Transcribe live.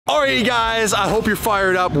Alright guys, I hope you're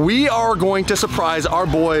fired up. We are going to surprise our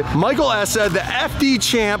boy Michael Essa, the FD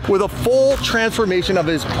champ, with a full transformation of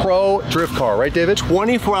his pro drift car, right David?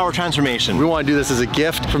 24-hour transformation. We want to do this as a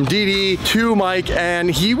gift from DD to Mike,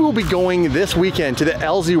 and he will be going this weekend to the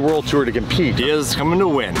LZ World Tour to compete. He is coming to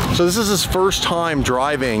win. So this is his first time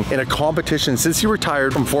driving in a competition since he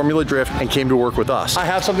retired from Formula Drift and came to work with us. I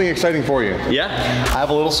have something exciting for you. Yeah? I have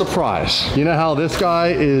a little surprise. You know how this guy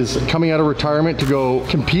is coming out of retirement to go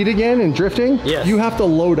compete again in drifting? Yes. You have to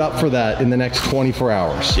load up for that in the next 24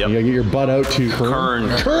 hours. Yep. You gotta get your butt out to Kern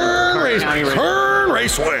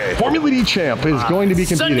Raceway. Formula D champ is going to be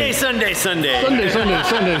competing. Sunday. I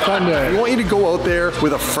want you to go out there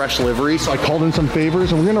with a fresh livery. So I called in some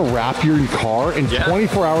favors, and we're gonna wrap your car in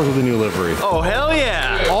 24 hours with a new livery. Oh, hell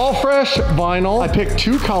yeah. All fresh vinyl. I picked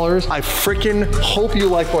 2 colors. I freaking hope you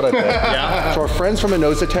like what I picked. Yeah. So our friends from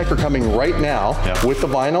Innosatech are coming right now with the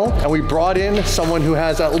vinyl, and we brought in someone who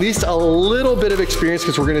has at least a little bit of experience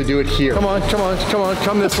because we're gonna do it here. Come on,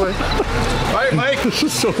 come this way. All right, Mike. This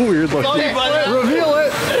is so weird looking. Reveal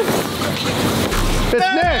it. It's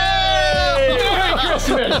Nick.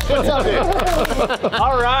 What's up?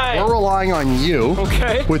 All right. We're relying on you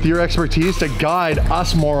with your expertise to guide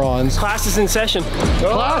us morons. Class is in session.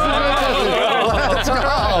 Let's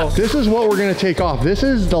go. This is what we're gonna take off. This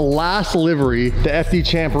is the last livery the FD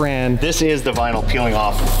champ ran. This is the vinyl peeling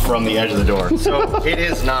off from the edge of the door. So it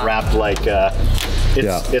is not wrapped like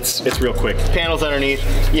it's real quick. Panels underneath,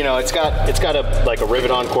 you know, it's got a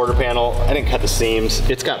rivet-on quarter panel. I didn't cut the seams.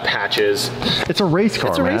 It's got patches. It's a race car,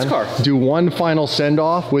 It's a race car. Do one final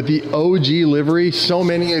send-off with the OG livery. So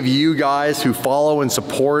many of you guys who follow and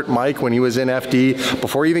support Mike when he was in FD,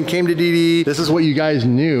 before he even came to DD, this is what you guys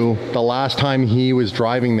knew the last time he was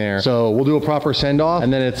driving there. So we'll do a proper send-off,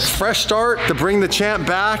 and then it's fresh start to bring the champ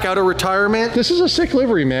back out of retirement. This is a sick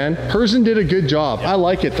livery, man. Herzen did a good job. I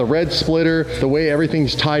like it. The red splitter, the way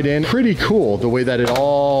everything's tied in. Pretty cool the way that it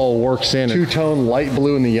all works in. 2-tone light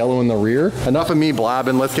blue and the yellow in the rear. Enough of me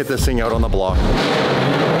blabbing. Let's get this thing out on the block.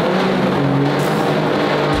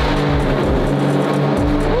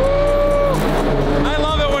 I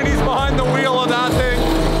love it when he's behind the wheel of that thing.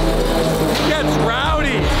 It gets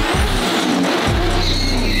rowdy.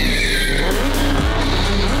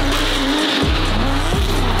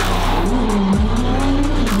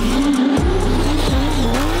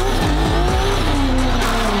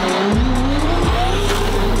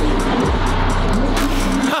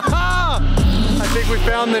 I think we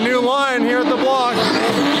found the new line here at the block.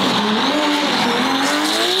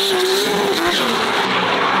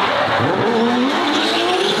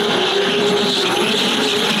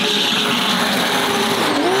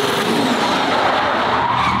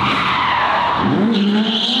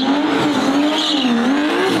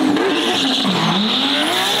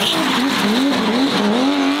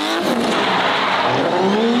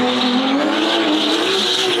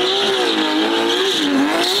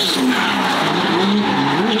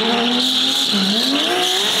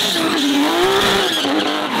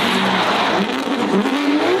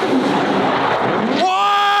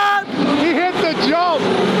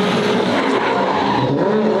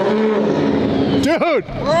 Dude,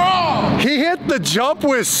 he hit the jump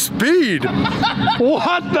with speed.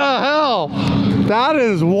 What the hell? That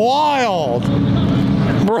is wild.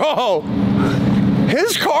 Bro,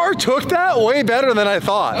 his car took that way better than I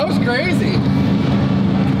thought. That was crazy.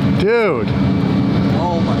 Dude.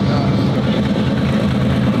 Oh my God.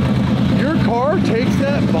 Your car takes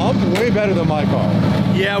that bump way better than my car.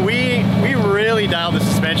 Yeah, we really dialed the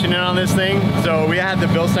suspension in on this thing. So we had the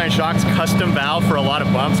Bilstein Shocks custom valve for a lot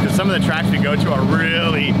of bumps because some of the tracks we go to are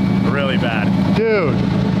really, really bad. Dude,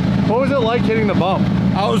 what was it like hitting the bump?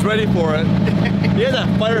 I was ready for it. You had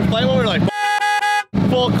that fight or flight moment, like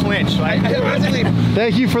full clinch.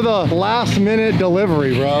 Thank you for the last minute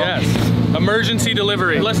delivery, bro. Yes, emergency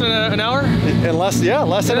delivery. Less than an hour? In less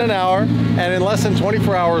than an hour. And in less than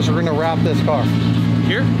 24 hours, we're gonna wrap this car.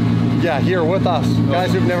 Here? Yeah, here with us.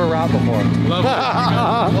 Guys who've never wrapped before. Love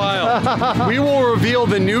it. Wild. We will reveal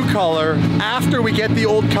the new color after we get the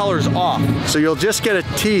old colors off. So you'll just get a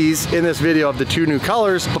tease in this video of the 2 new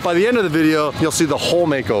colors, but by the end of the video, you'll see the whole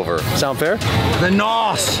makeover. Sound fair? The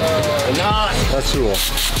NOS. The NOS. That's cool.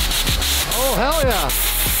 Oh, hell yeah.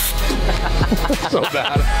 So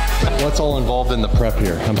bad. What's all involved in the prep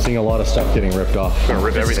here? I'm seeing a lot of stuff getting ripped off. Gonna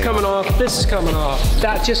rip This is everything coming off. This is coming off.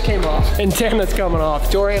 That just came off. Antenna's coming off.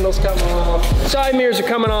 Door handle's coming off. Side mirrors are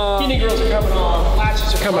coming off. Kidney grills are coming off.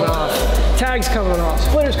 Latches are coming off. Tags coming off.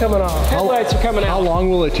 Splitters coming off. Headlights are coming How out. long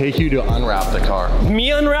will it take you to unwrap the car?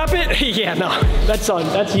 Me unwrap it? Yeah, no.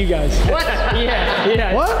 That's you guys. What?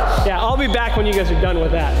 Yeah. What? Yeah, I'll be back when you guys are done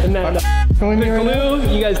with that. And then the glue,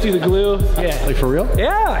 you guys do the glue. Yeah. Like for real?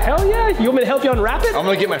 Yeah, hell yeah. You want me to help you unwrap it? I'm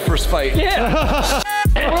gonna get my first fight. Yeah.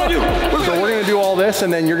 So we're gonna do all this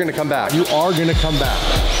and then you're gonna come back. You are gonna come back.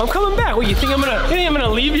 I'm coming back. What, you think I'm gonna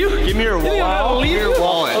leave you? Give me your wallet. I'll leave Give me you? your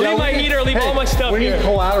wallet. I'll leave my heater, leave all my stuff We here. need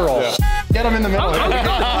collateral. Get them in the middle. We need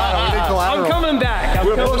collateral. I'm coming back.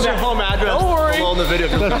 We're posting your home address. Don't worry. Below in the video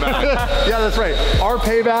if you come back. Yeah, that's right. Our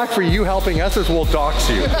payback for you helping us is we'll dox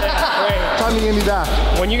you. Right. Time to get me back.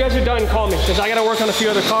 When you guys are done, call me, because I gotta work on a few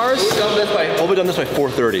other cars. We'll be done this by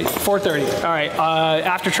 4:30. 4:30. All right.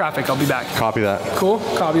 After traffic, I'll be back. Copy that. Cool.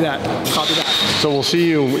 Copy that. Copy that. So we'll see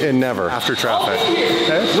you in Never after traffic.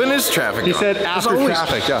 Okay? When is traffic? He said after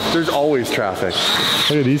traffic. Yeah, there's always traffic.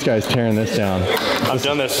 Look at these guys tearing this down. I've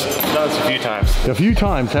done this a few times. A few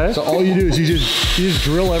times, hey? So all you do is you just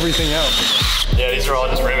drill everything out. Yeah, these are all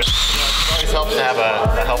just rivets. It always helps to have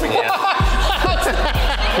a helping hand.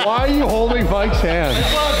 Why are you holding Mike's hand?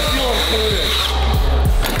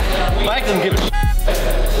 Mike doesn't give a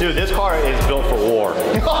Dude, this car is built for war.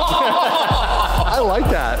 I like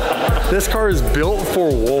that. This car is built for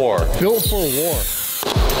war. Built for war.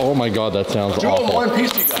 Oh my God, that sounds awful. One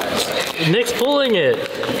piece, you guys. Nick's pulling it.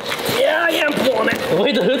 Yeah, I am pulling it.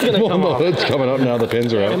 Wait, the hood's gonna come The off. hood's coming up now, the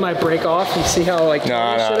pins are It out. might break off. You see how like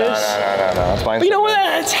polished it is? No. It's fine. But you know what?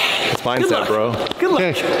 It's fine, Good luck. bro. Good luck.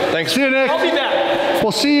 Okay, thanks. See you, Nick. I'll be back.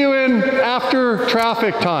 We'll see you in after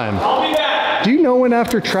traffic time. I'll be back. Do you know when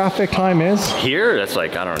after traffic time is? Here, that's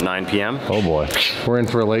like, I don't know, 9 p.m. Oh boy. We're in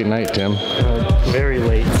for a late night, Tim. Very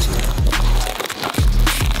late.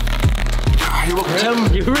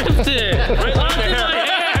 Tim, You ripped it. Right onto my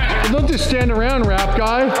hair. Don't just stand around, rap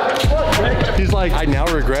guy. He's like, I now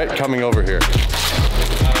regret coming over here.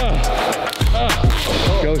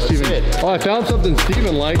 Go, Steven. Oh, I found something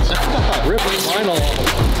Steven likes. Rip mine all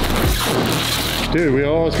off. Dude, we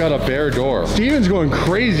almost got a bare door. Steven's going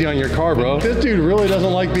crazy on your car, bro. This dude really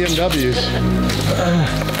doesn't like BMWs.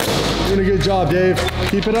 Doing a good job, Dave.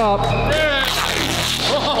 Keep it up.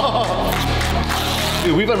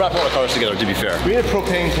 Dude, we've been wrapping all the cars together, to be fair. We need a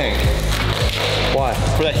propane tank Why?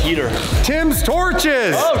 for that heater. Tim's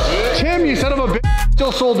torches. Oh, shit. Tim, you son of a bitch.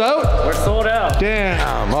 Still sold out? We're sold out.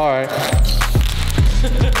 Damn, all right.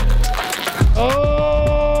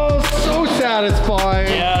 Oh, so satisfying.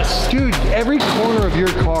 Yes. Dude, every corner of your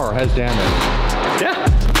car has damage. Yeah.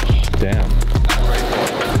 Damn.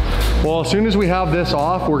 Well, as soon as we have this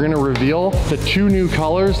off, we're gonna reveal the 2 new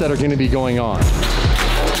colors that are gonna be going on.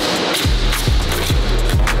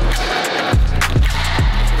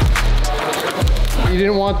 You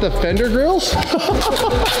didn't want the fender grills?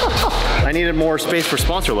 I needed more space for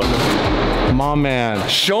sponsor logo. My man.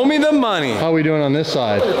 Show me the money. How are we doing on this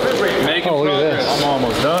side? Making Oh, look at progress. this. I'm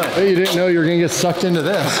almost done. Hey, you didn't know you were gonna get sucked into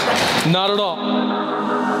this. Not at all.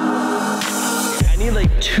 I need like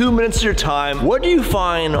 2 minutes of your time. What do you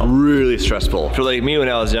find really stressful? If you're like me when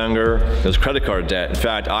I was younger, it was credit card debt. In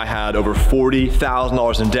fact, I had over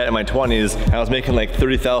 $40,000 in debt in my 20s, and I was making like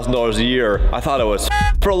 $30,000 a year. I thought I was.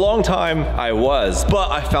 For a long time, I was,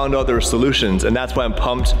 but I found out there were solutions, and that's why I'm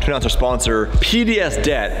pumped to announce our sponsor, PDS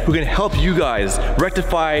Debt, who can help you guys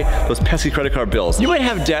rectify those pesky credit card bills. You might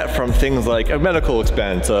have debt from things like a medical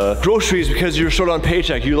expense, groceries because you're short on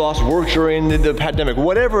paycheck, you lost work during the pandemic,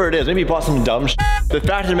 whatever it is. Maybe you bought some dumb shit. The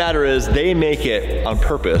fact of the matter is, they make it on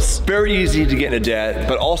purpose. Very easy to get into debt,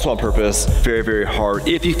 but also on purpose, very, very hard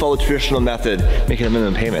if you follow the traditional method, making a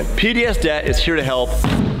minimum payment. PDS Debt is here to help.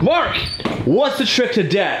 Mark, what's the trick to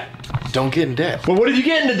debt? Don't get in debt. Well, what did you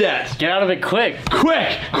get into debt? Get out of it quick.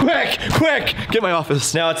 Quick, quick, quick! Get my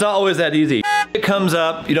office. Now, it's not always that easy. It comes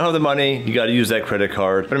up, you don't have the money, you gotta use that credit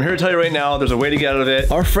card. But I'm here to tell you right now, there's a way to get out of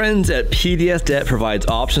it. Our friends at PDS Debt provides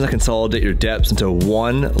options that consolidate your debts into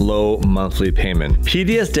one low monthly payment.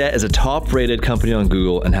 PDS Debt is a top-rated company on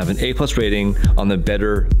Google and have an A+ rating on the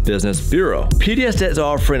Better Business Bureau. PDS Debt is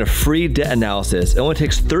offering a free debt analysis. It only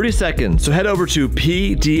takes 30 seconds. So head over to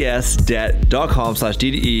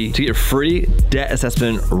pdsdebt.com/DDE to get your free debt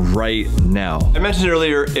assessment right now. I mentioned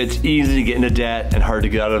earlier, it's easy to get into debt and hard to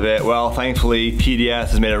get out of it. Well, thankfully, PDS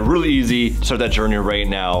has made it really easy to start that journey right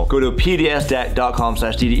now. Go to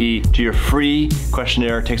pdsdebt.com/DDE to your free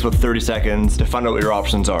questionnaire. It takes about 30 seconds to find out what your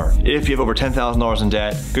options are. If you have over $10,000 in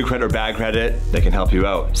debt, good credit or bad credit, they can help you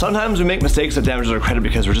out. Sometimes we make mistakes that damages our credit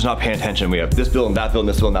because we're just not paying attention. We have this bill and that bill and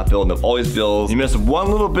this bill and that bill and all these bills. You miss one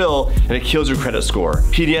little bill and it kills your credit score.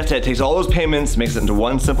 PDS Debt takes all those payments, makes it into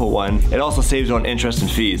one simple one. It also saves you on interest and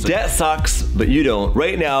fees. Debt sucks, but you don't.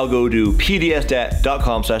 Right now, go to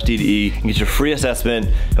pdsdebt.com/DDE and get your free assessment.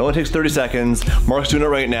 It only takes 30 seconds. Mark's doing it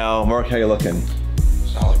right now. Mark, how you looking?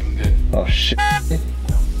 It's not looking good. Oh shit.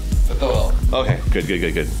 But well. Okay,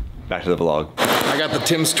 good. Back to the vlog. I got the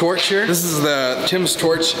Tim's Torch here. This is the Tim's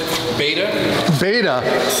Torch Beta. Beta.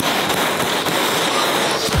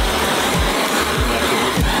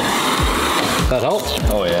 That helps.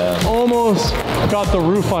 Oh yeah. Almost got the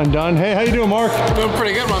roof undone. Hey, how you doing, Mark? Doing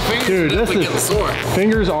pretty good. My fingers Dude, are this definitely is getting sore.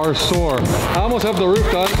 Fingers are sore. I almost have the roof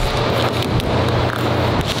done.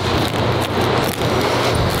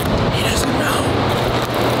 He doesn't know.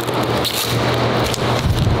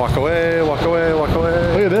 Walk away, walk away, walk away.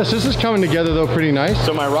 Look at this. This is coming together though pretty nice.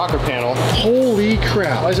 So my rocker panel, Holy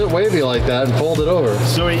crap. Why is it wavy like that and fold it over?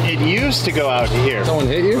 so it used to go out to here. Someone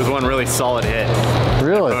hit you? It was one really solid hit.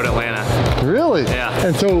 Really? Road Atlanta. Really? Yeah.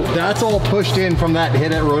 And so that's all pushed in from that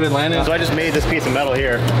hit at Road Atlanta? So I just made this piece of metal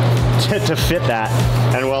here to fit that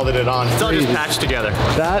and welded it on. It's all just patched together.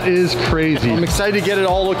 That is crazy. I'm excited to get it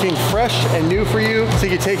all looking fresh and new for you so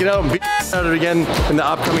you can take it out and beat out it again in the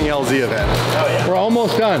upcoming LZ event. Oh yeah. We're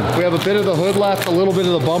almost done. We have a bit of the hood left, a little bit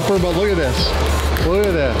of the bumper, but look at this. Look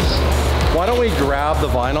at this. Why don't we grab the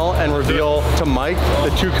vinyl and reveal to Mike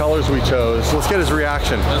the two colors we chose? Let's get his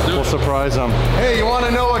reaction. We'll surprise him. Hey, you want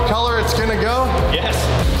to know what color it's gonna go? Yes.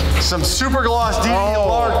 Some super gloss DD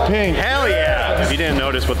Lark pink. Hell yeah. If you didn't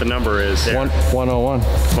notice what the number is there, 101.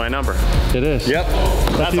 it's my number. It is. Yep.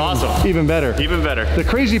 That's awesome. Even better. Even better. The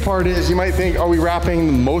crazy part is you might think, are we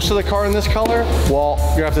wrapping most of the car in this color? Well,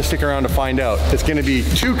 you're gonna have to stick around to find out. It's gonna be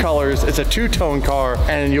two colors, it's a two-tone car,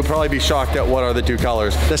 and you'll probably be shocked at what are the two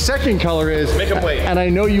colors. The second color is, Make 'em wait. and I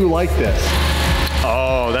know you like this,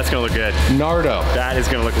 Oh, that's gonna look good. Nardo. That is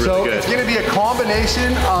gonna look really So good. it's gonna be a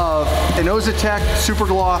combination of Innovatec Super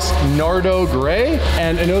Gloss Nardo Gray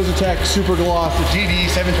and Innovatec Super Gloss GD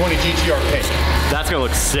 720 GTR Pink. That's gonna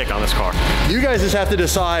look sick on this car. You guys just have to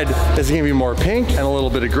decide, is it gonna be more pink and a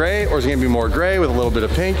little bit of gray, or is it gonna be more gray with a little bit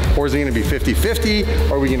of pink, or is it gonna be 50-50,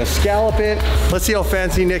 or are we gonna scallop it? Let's see how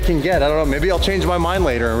fancy Nick can get. I don't know, maybe I'll change my mind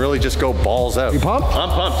later and really just go balls out. You pumped? I'm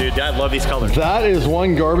pumped, dude. I love these colors. That is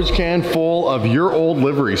one garbage can full of your old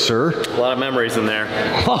livery, sir. A lot of memories in there.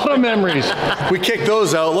 A lot of memories. We kicked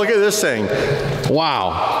those out. Look at this thing.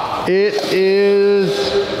 Wow. It is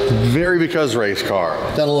very because race car.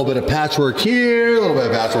 Done a little bit of patchwork here, a little bit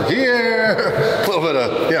of patchwork here, a little bit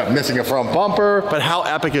of, missing a front bumper. But how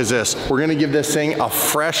epic is this? We're gonna give this thing a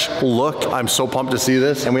fresh look. I'm so pumped to see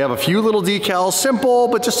this. And we have a few little decals, simple,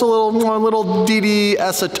 but just a little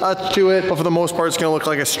DDS a touch to it. But for the most part, it's gonna look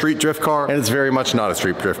like a street drift car. And it's very much not a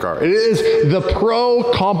street drift car. It is the pro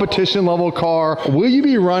competition level car. Will you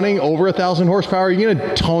be running over 1,000 horsepower? Are you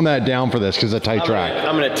gonna tone that down for this because it's a tight track?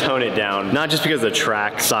 I'm gonna tone it down, not just because of the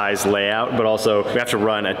track size layout, but also we have to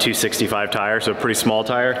run a 265 tire, so a pretty small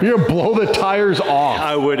tire. You're gonna blow the tires off.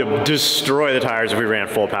 I would destroy the tires if we ran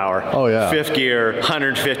full power. Oh, yeah. Fifth gear,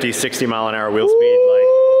 150, 60 mile an hour wheel speed, like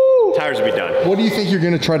tires would be done. What do you think you're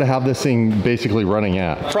gonna try to have this thing basically running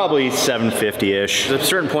at? Probably 750-ish. There's a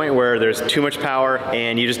certain point where there's too much power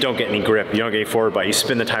and you just don't get any grip. You don't get any forward bite. You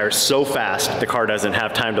spin the tires so fast, the car doesn't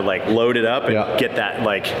have time to like load it up and get that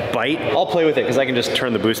like bite. I'll play with it because I can just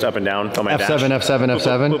turn the boost up and down on my dash. F7, F7,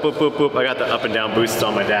 F7. Boop, boop, boop, boop. I got the up and down boosts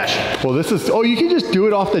on my dash. Well, this is, you can just do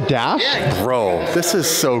it off the dash? Yeah. Bro, this is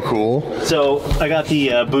so cool. So I got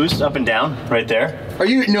the boost up and down right there. Are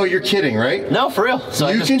you, no, you're kidding, right? No, for real. So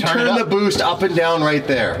you can turn the boost up and down right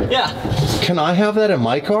there. Yeah. Can I have that in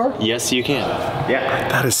my car? Yes, you can. Yeah.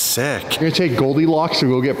 That is sick. You're gonna take Goldilocks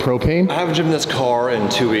and go get propane? I haven't driven this car in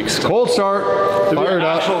 2 weeks. Cold start. Fire it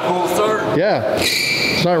up. Actual cold start? Yeah.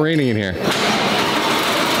 It's not raining in here.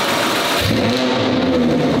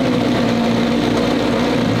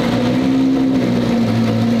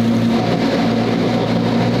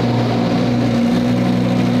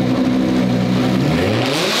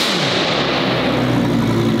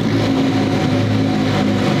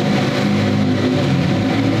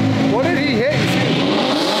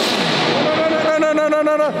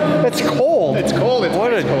 It's cold. It's cold. It's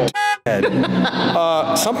what a cold.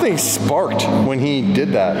 Something sparked when he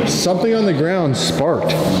did that. Something on the ground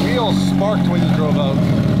sparked. Wheel sparked when you drove out.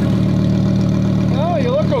 Oh,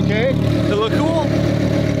 you look okay. Does it look cool?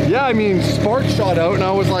 Yeah, I mean, spark shot out and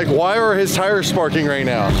I was like, why are his tires sparking right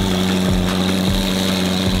now?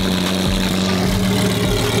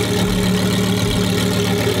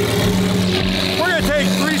 We're gonna take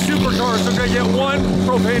 3 supercars, so we're gonna get 1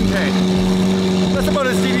 propane tank. That's about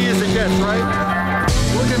as DD as it gets, right?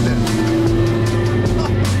 Look at this.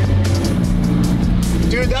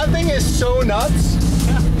 Dude, that thing is so nuts.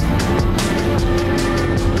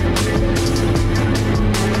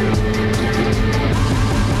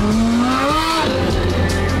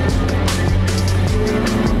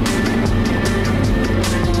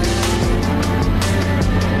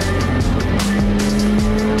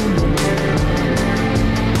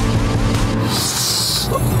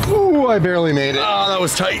 Ooh, I barely made it. Oh, that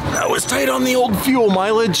was tight. That was tight on the old fuel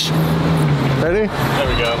mileage. Ready? There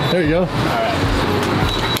we go. There you go. All right.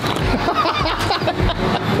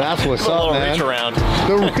 That's what's up, little man. reach around.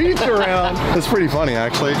 The reach around. That's pretty funny,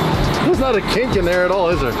 actually. There's not a kink in there at all,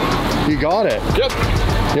 is there? You got it. Yep.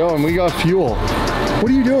 Yo, and we got fuel. What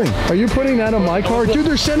are you doing? Are you putting that on my car? Dude,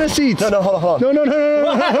 there's center seats. No, hold on.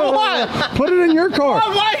 No. What? Put it in your car.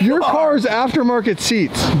 My Your car? car's aftermarket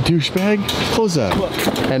seats. Douchebag. Close that.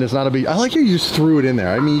 And it's not a big, I like how you just threw it in there.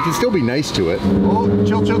 I mean, you can still be nice to it. Oh,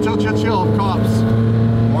 chill. Cops.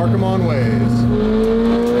 Mark them on ways.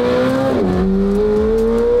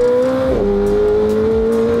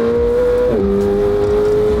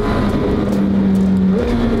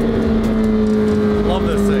 Love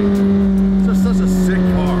this thing. It's just such a sick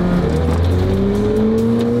car.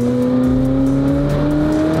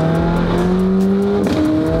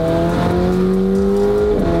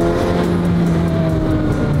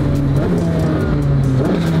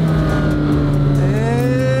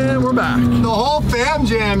 And we're back. The whole fam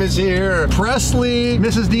jam is here. Presley,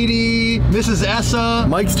 Mrs. Dee, Mrs. Essa,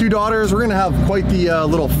 Mike's 2 daughters. We're gonna have quite the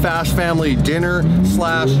little fast family dinner /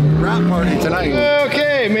 wrap party tonight.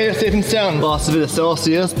 Okay, made it safe and sound. Lost a bit of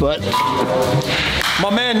Celsius, but My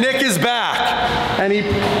man Nick is back, and he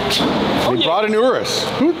brought an Urus.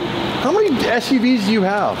 How many SUVs do you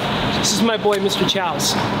have? This is my boy, Mr.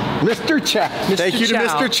 Chow's. Mr. Chow. Thank you to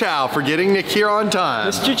Chow. Mr. Chow for getting Nick here on time.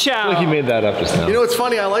 Mr. Chow. He made that up just now. You know, it's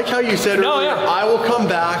funny, I like how you said No, earlier, yeah. I will come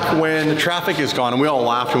back when the traffic is gone, and we all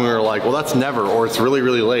laughed and we were like, well, that's never, or it's really,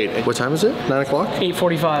 really late. What time is it? 9 o'clock?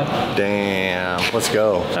 8:45. Damn, let's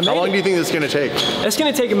go. How made long it. do you think this is gonna take? It's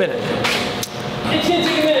gonna take a minute. It's gonna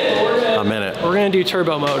take a minute. But A minute. we're gonna do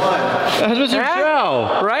turbo mode. That's Mr.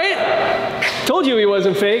 Chow. Right? Told you he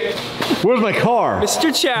wasn't fake. Where's my car?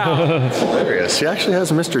 Mr. Chow. Hilarious. He actually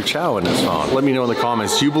has Mr. Chow in his phone. Let me know in the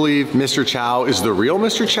comments, do you believe Mr. Chow is the real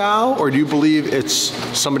Mr. Chow, or do you believe it's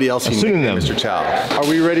somebody else he Assuming nicknamed them. Mr. Chow? Are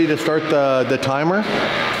we ready to start the timer?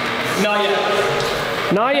 Not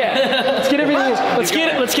yet. Not yet. Let's get everything.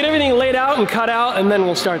 Let's get everything laid out and cut out, and then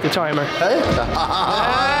we'll start the timer. Hey?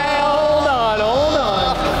 Hold on.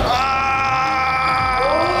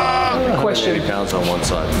 Question. 80 pounds on one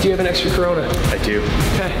side. Do you have an extra Corona? I do.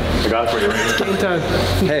 Okay. I got it for you. Game time.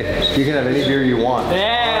 Hey, you can have any beer you want.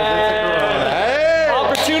 Yeah. Hey!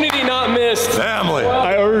 Opportunity not missed. Family.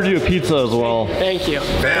 I ordered you a pizza as well. Thank you.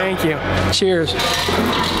 Thank you. Cheers.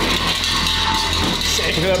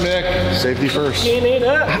 Pick it up, Nick. Safety first. Getting it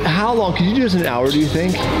up. How long? Could you do this in an hour, do you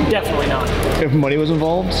think? Definitely not. If money was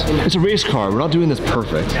involved? It's a race car. We're not doing this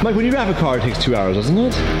perfect. Mike, when you wrap a car, it takes 2 hours, doesn't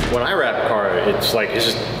it? when I wrap a car, it's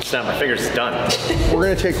just snap my fingers, it's done. We're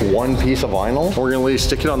gonna take one piece of vinyl, we're gonna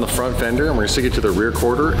stick it on the front fender, and we're gonna stick it to the rear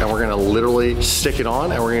quarter, and we're gonna literally stick it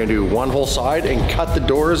on, and we're gonna do one whole side and cut the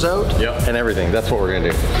doors out and everything. That's what we're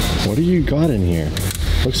gonna do. What do you got in here?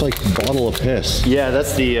 Looks like a bottle of piss. Yeah,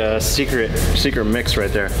 that's the secret mix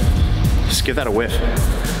right there. Just give that a whiff.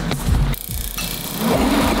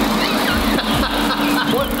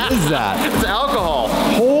 What is that? It's alcohol.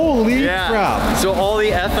 Holy crap. So all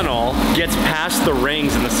the ethanol gets past the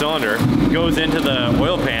rings in the cylinder, goes into the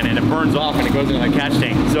oil pan, and it burns off and it goes into the catch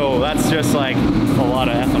tank. So that's just like a lot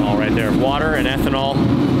of ethanol right there. Water and ethanol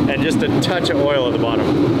and just a touch of oil at the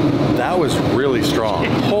bottom. That was really strong.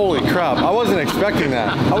 Holy crap, I wasn't expecting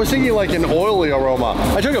that. I was thinking like an oily aroma.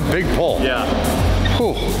 I took a big pull. Yeah.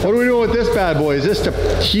 Whew. What are we doing with this bad boy? Is this to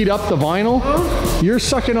heat up the vinyl? You're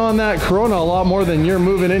sucking on that Corona a lot more than you're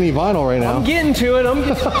moving any vinyl right now. I'm getting to it.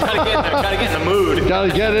 Gotta get in the mood. Gotta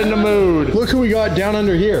get in the mood. Look who we got down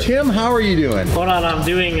under here. Tim, how are you doing? Hold on, I'm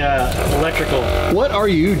doing electrical, What are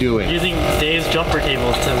you doing? using Dave's jumper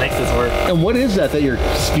cables to make this work. And what is that you're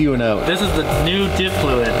spewing out? This is the new diff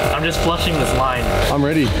fluid. I'm just flushing this line. I'm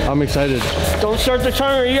ready. I'm excited. Don't start the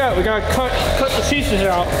timer yet. We gotta cut the pieces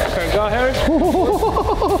out. Okay, go ahead.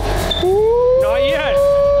 Not yet.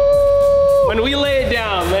 When we lay it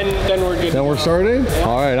down, then we're good. Then we're starting?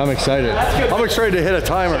 All right, I'm excited. I'm excited to hit a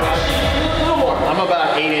timer. I'm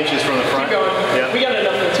about 8 inches from the front. We got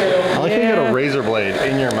enough material. I like to get a razor blade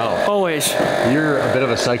in your mouth. Always. You're a bit of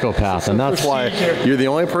a psychopath, and that's why you're the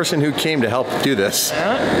only person who came to help do this.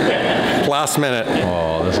 Last minute.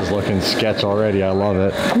 Oh, this is looking sketch already. I love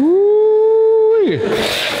it. Woo-wee.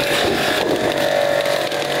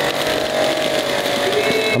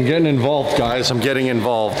 I'm getting involved, guys. I'm getting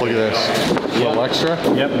involved. Look at this. A little extra.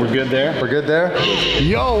 Yep, we're good there. We're good there?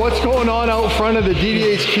 Yo, what's going on out front of the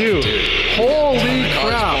DDHQ? Holy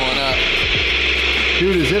crap.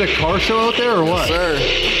 Dude, is it a car show out there or what? Sir,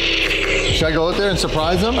 Should I go out there and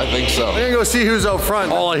surprise them? I think so. I'm gonna go see who's out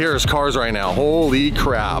front. All I hear is cars right now. Holy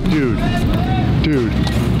crap. Dude.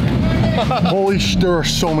 Holy there are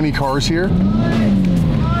so many cars here.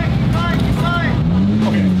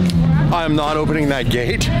 I'm not opening that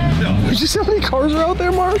gate. Did you see how many cars are out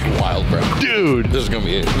there, Mark? Wild, bro. Dude. This is gonna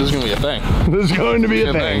be a thing. This is going to be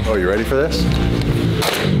a thing. Oh, you ready for this?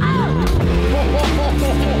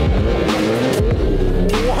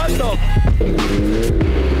 What the?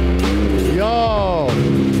 Yo,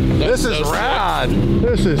 this is rad.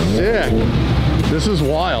 This is sick. This is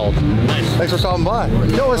wild. Nice. Thanks for stopping by.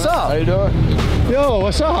 Yo, what's up? How you doing? Yo,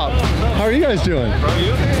 what's up? How are you guys doing?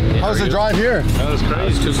 How's the drive here? That was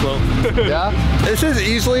crazy. It's too slow. Yeah? This is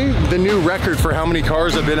easily the new record for how many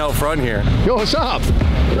cars have been out front here. Yo, what's up?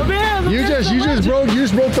 You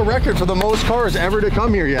just broke the record for the most cars ever to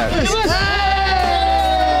come here yet.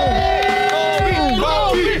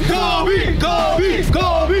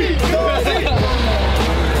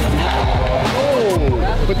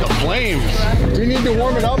 Oh, with the flames. Do you need to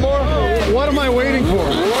warm it up more? What am I waiting for?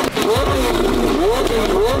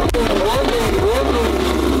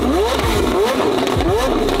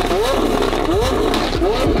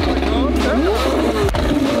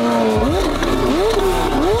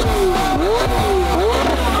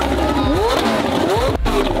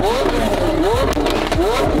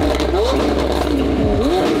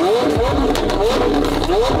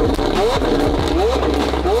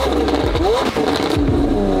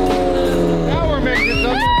 Now we're making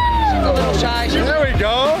something. A little shy. There we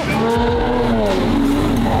go.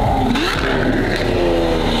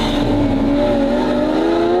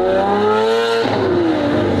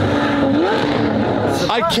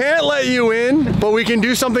 I can't let you in, but we can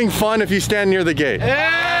do something fun if you stand near the gate.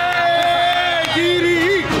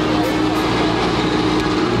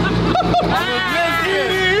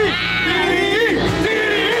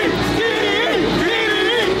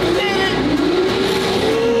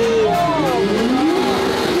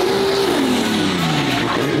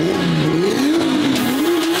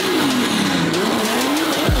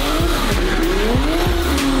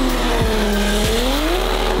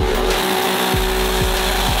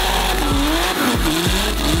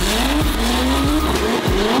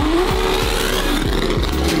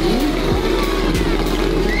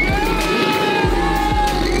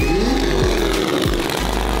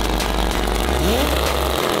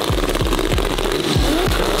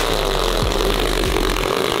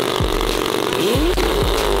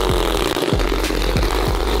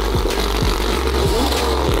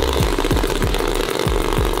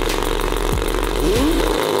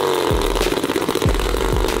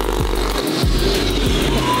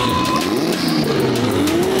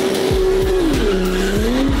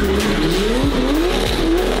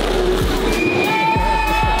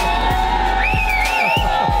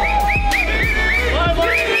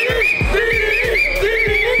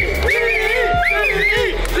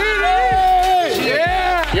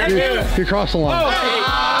 You crossed the line.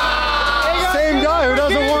 Same guy who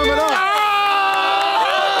doesn't warm it up.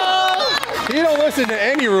 He don't listen to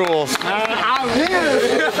any rules.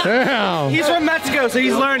 Damn. He's from Mexico, so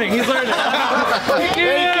he's learning. Thank you.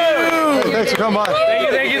 Hey, thanks for coming by.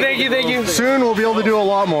 Thank you. Soon we'll be able to do a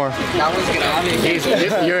lot more.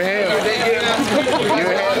 Your hand.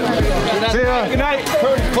 See ya. Good night.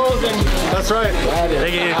 Closing. That's right.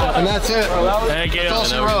 Thank you. And that's it. Thank you. That's all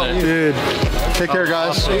she wrote. Dude, take care,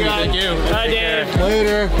 guys. Thank you. Bye, Dave.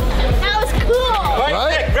 Later. That was cool.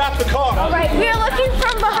 Right? Grab the car. Right, we were looking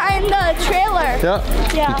from behind the trailer. Yeah.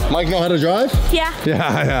 Yeah. Mike know how to drive? Yeah.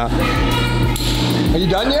 Yeah. Are you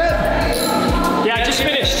done yet? Yeah, I just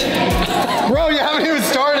finished. Bro, you haven't even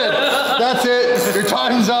started. That's it. Your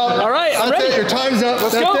time's up. All right, I'm That's ready. it. Your time's up.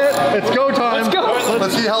 Let's That's go. it. It's go time. Let's go.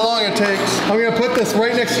 Let's see how long it takes. I'm gonna put this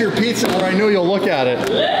right next to your pizza where I know you'll look at it. Nick,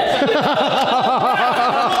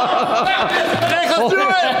 let's do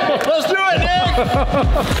it! Let's do it, Nick!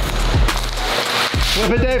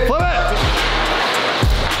 Flip it, Dave. Flip it.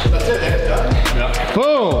 That's it.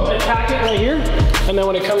 Boom. Attack it right here, and And then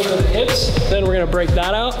when it comes to the hips, then we're gonna break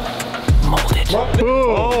that out. Mold it.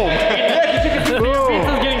 Boom. Pizza's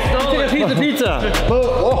getting stolen. Pizza.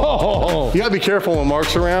 Whoa. You gotta be careful when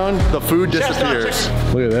Mark's around. The food disappears.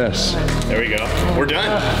 Look at this. There we go. We're done.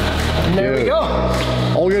 And there we go.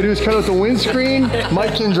 All we gotta do is cut out the windscreen.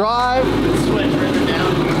 Mike can drive. Switch further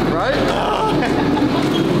down. Right?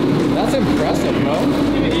 That's impressive, bro.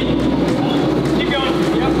 Keep going.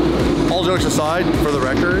 Yep. All jokes aside, for the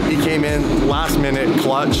record, he came in last minute,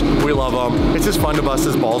 clutch. We love him. It's just fun to bust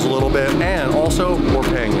his balls a little bit. And also, we're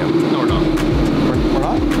paying him. No, we're not. We're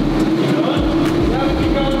not?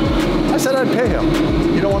 I said I'd pay him.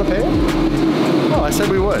 You don't want to pay him? Oh, I said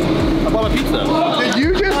we would. I bought my pizza. Did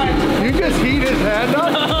you just heat his hand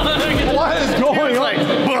up? What is going on?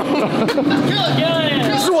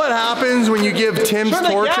 This is what happens when you give Tim's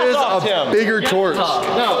torches a bigger torch.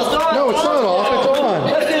 No, it's not off. It's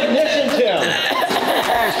on. That's the ignition, Tim.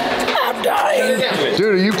 I'm dying.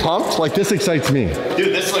 Dude, are you pumped? Like, this excites me.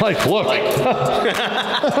 Dude, this is Like, look. I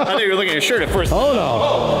know you were looking at your shirt at first. Oh,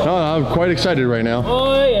 no. No, I'm quite excited right now.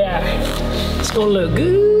 Oh yeah. It's gonna look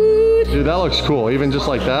good. Dude, that looks cool. Even just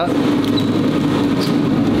like that.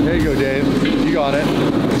 There you go, Dave. You got it.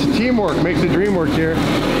 It's teamwork. Makes the dream work here.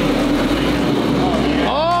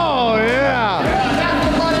 Oh, yeah.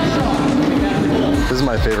 This is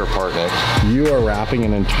my favorite part, Nick. You are wrapping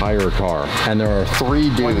an entire car, and there are 3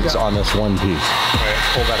 dudes on this one piece.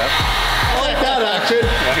 Pull that up. I like that action.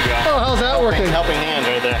 There you go. Oh, how's that working? Helping hand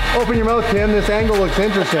right there. Open your mouth, Tim. This angle looks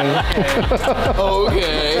interesting.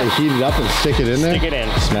 Okay. Heat it up and stick it in there. Stick it in.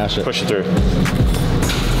 Smash it. Push it through.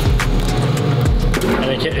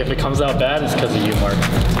 And if it comes out bad, it's because of you, Mark.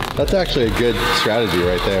 That's actually a good strategy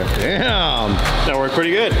right there. Damn. That worked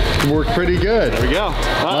pretty good. It worked pretty good. There we go.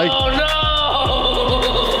 Like, Oh no!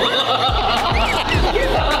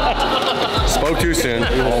 spoke too soon.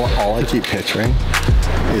 All I keep picturing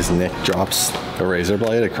is Nick drops a razor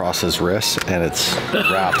blade across his wrist and it's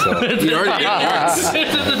wrapped up. He already did it once.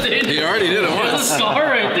 He He already did it There's a once. scar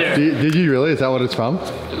right there. Did you really? Is that what it's from?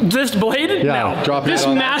 This blade? Yeah, No. drop it This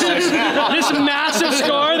on. massive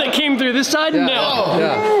scar that came through this side? No.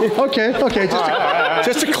 Yeah. Okay.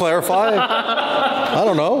 Just to clarify. I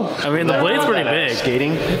don't know. I mean, the blade's pretty big.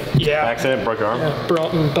 Skating. Yeah. Accident, broke your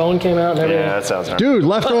arm. Bone came out and everything. Yeah, that sounds hard. Dude,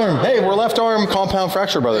 left arm. Hey, we're left arm compound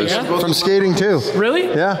fracture brothers from skating too. Really?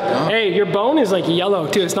 Yeah. Hey, your bone is like yellow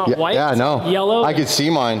too. It's not white. Yeah, it's no. Yellow. I could see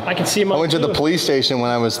mine. I can see mine I went to the too. police station when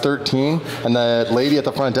I was 13, and the lady at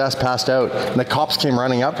the front desk passed out, and the cops came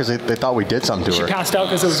running up because they thought we did something to her. Passed out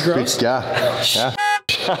because it was gross. Yeah.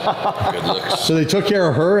 So they took care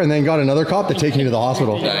of her and then got another cop to take me to the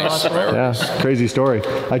hospital. Nice. Yeah, crazy story.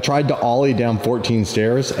 I tried to ollie down 14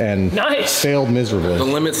 stairs and Nice. failed miserably. The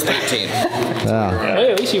limit's 13. Yeah.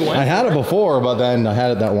 Hey, at least you went. I had it before, but then I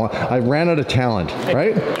had it that one. I ran out of talent,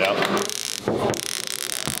 right? Yep.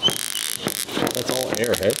 That's all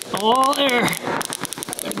air, hey? All air.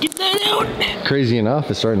 Get that out. Crazy enough,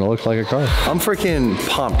 it's starting to look like a car. I'm freaking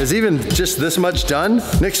pumped. Is even just this much done?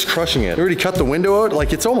 Nick's crushing it. He already cut the window out.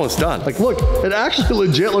 Like, it's almost done. Like, look, it actually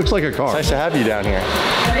legit looks like a car. Nice to have you down here.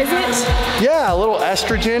 Is it? Yeah, a little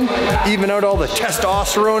estrogen, even out all the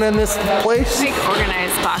testosterone in this place. Like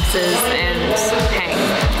organized boxes and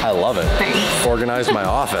hang I love it. things. Organize my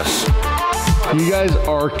office. You guys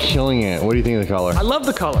are killing it. What do you think of the color? I love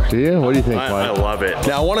the color. Do you? What do you think, I Mike? love it.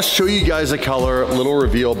 Now I want to show you guys a color, little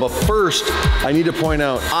reveal, but first I need to point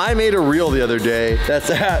out, I made a reel the other day that's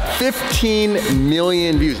at 15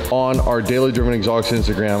 million views on our Daily Driven Exotics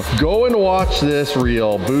Instagram. Go and watch this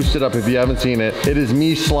reel, boost it up if you haven't seen it. It is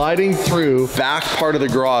me sliding through back part of the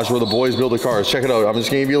garage where the boys build the cars. Check it out, I'm just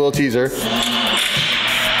gonna give you a little teaser.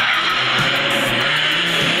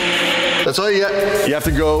 That's all you get. You have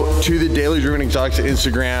to go to the Daily Driven Exotics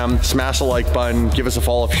Instagram, smash the like button, give us a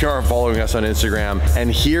follow if you aren't following us on Instagram.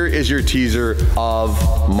 And here is your teaser of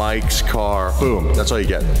Mike's car. Boom. That's all you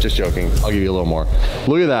get. Just joking. I'll give you a little more.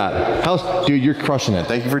 Look at that. Dude, you're crushing it.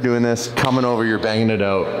 Thank you for doing this. Coming over, you're banging it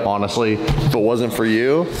out. Honestly, if it wasn't for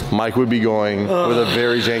you, Mike would be going with a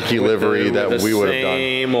very janky livery that we would have done.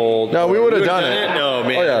 Same old. No, we would have done it. No,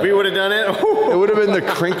 man. Oh, yeah. We would have done it. It would have been the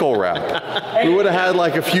crinkle wrap. We would have had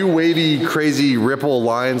like a few wavy, crazy ripple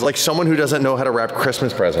lines, like someone who doesn't know how to wrap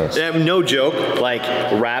Christmas presents. No joke, like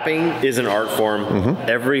wrapping is an art form.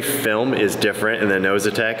 Every film is different in the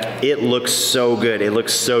Nosatech. It looks so good. It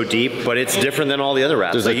looks so deep, but it's different than all the other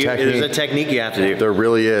wraps. There's a technique. There's a technique you have to do. There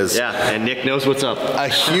really is. Yeah, and Nick knows what's up. A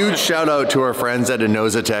huge shout out to our friends at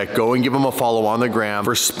Nosatech. Go and give them a follow on the gram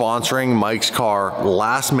for sponsoring Mike's car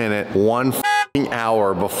last minute, one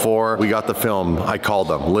hour before we got the film, I called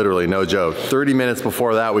them, literally, no joke. 30 minutes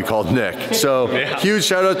before that, we called Nick. So huge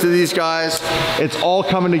shout out to these guys. It's all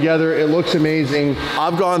coming together. It looks amazing.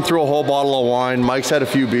 I've gone through a whole bottle of wine. Mike's had a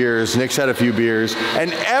few beers. Nick's had a few beers.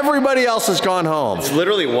 And everybody else has gone home. It's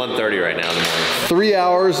literally 1:30 right now in the morning. 3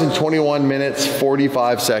 hours and 21 minutes,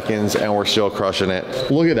 45 seconds, and we're still crushing it.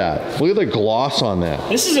 Look at that. Look at the gloss on that.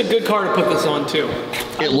 This is a good car to put this on too.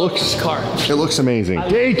 It looks car. It looks amazing.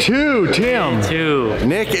 Day 2, Tim.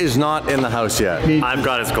 Nick is not in the house yet. I've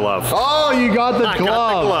got his glove. Oh, you got the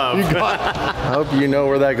glove. Got the glove. I hope you know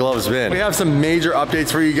where that glove's been. We have some major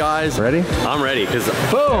updates for you guys. Ready? I'm ready because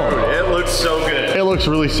boom. It looks so good. It looks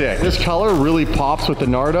really sick. This color really pops with the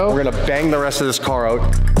Nardo. We're gonna bang the rest of this car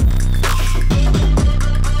out.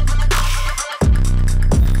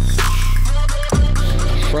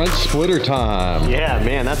 Front splitter time. Yeah,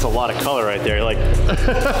 man, that's a lot of color right there. Like,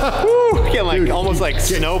 woo, getting like almost like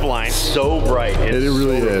snow blind. So bright. It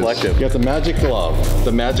really is. Reflective. You got the magic glove,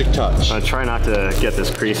 the magic touch. I try not to get this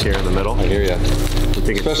crease here in the middle. I hear you.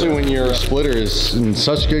 Especially when your splitter is in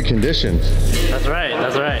such good condition. That's right.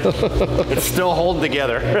 That's right. It's still holding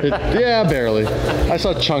together. Yeah, barely. I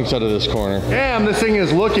saw chunks out of this corner. Damn, this thing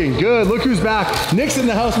is looking good. Look who's back. Nick's in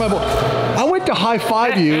the house, my boy. I went to high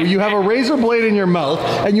five you. You have a razor blade in your mouth,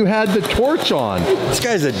 and you had the torch on. This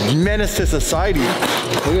guy's a menace to society.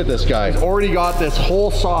 Look at this guy. He's already got this whole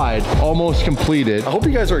side almost completed. I hope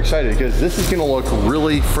you guys are excited because this is gonna look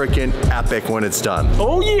really freaking epic when it's done.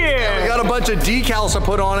 Oh yeah! We got a bunch of decals to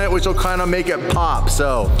put on it, which will kind of make it pop.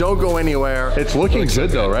 So don't go anywhere. It's looking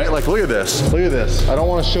good though, right? Like, look at this. Look at this. I don't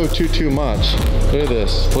want to show too much. Look at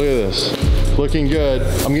this. Look at this. Looking good.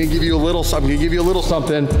 I'm gonna give you a little. I'm gonna give you a little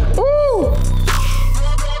something. Woo!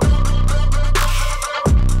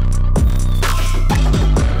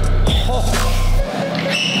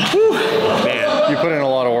 You put in a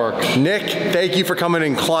lot of work. Nick, thank you for coming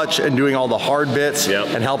in clutch and doing all the hard bits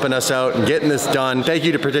and helping us out and getting this done. Thank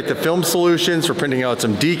you to Predictive Film Solutions for printing out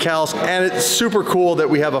some decals. And it's super cool that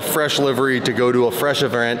we have a fresh livery to go to a fresh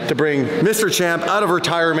event to bring Mr. Champ out of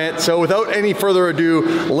retirement. So without any further ado,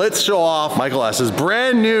 let's show off Michael S.'s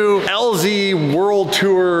brand new LZ World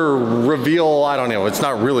Tour reveal. I don't know, it's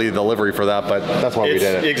not really the livery for that, but that's why we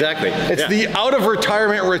did it. Exactly. It's the out of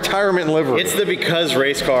retirement livery. It's the because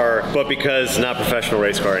race car, but because not professional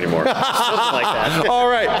race car anymore. Something like that. All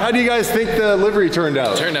right, how do you guys think the livery turned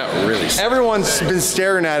out? Turned out really sick. Everyone's been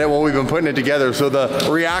staring at it while we've been putting it together, so the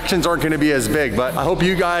reactions aren't gonna be as big, but I hope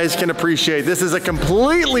you guys can appreciate this is a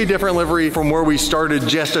completely different livery from where we started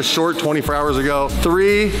just a short 24 hours ago.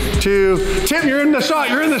 3, 2, Tim, you're in the shot,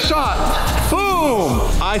 you're in the shot. Boom!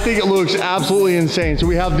 I think it looks absolutely insane. So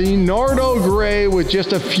we have the Nardo Gray with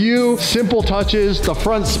just a few simple touches, the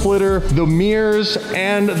front splitter, the mirrors,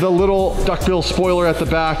 and the little duckbill spoiler at the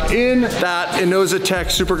back in that Inoza Tech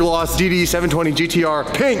Super Gloss DD720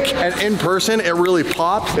 GTR pink. And in person, it really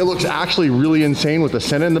popped. It looks actually really insane with the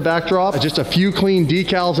Senna in the backdrop. Just a few clean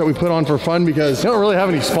decals that we put on for fun because we don't really have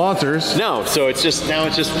any sponsors. No, so it's just, now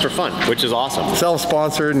it's just for fun, which is awesome.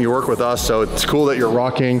 Self-sponsored and you work with us, so it's cool that you're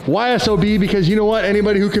rocking YSOB because you know what?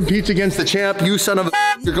 Anybody who competes against the champ, you son of a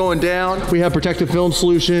you're going down. We have Protective Film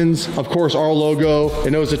Solutions, of course our logo,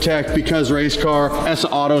 Inoza Tech, Because Race Car, ESSA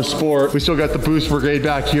Auto Sport. We still got the Boost Brigade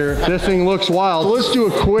back here. This thing looks wild. So let's do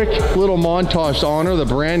a quick little montage to honor the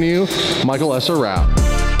brand new Michael S. Wrap.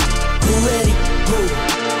 Who ready? Who?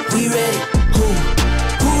 We ready? Who?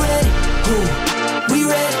 Who ready? Who? We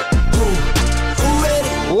ready? Who? Who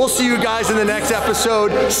ready? We'll see you guys in the next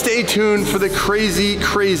episode. Stay tuned for the crazy,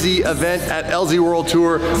 crazy event at LZ World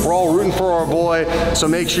Tour. We're all rooting for our boy, so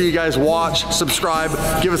make sure you guys watch, subscribe,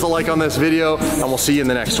 give us a like on this video, and we'll see you in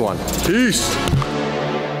the next one. Peace.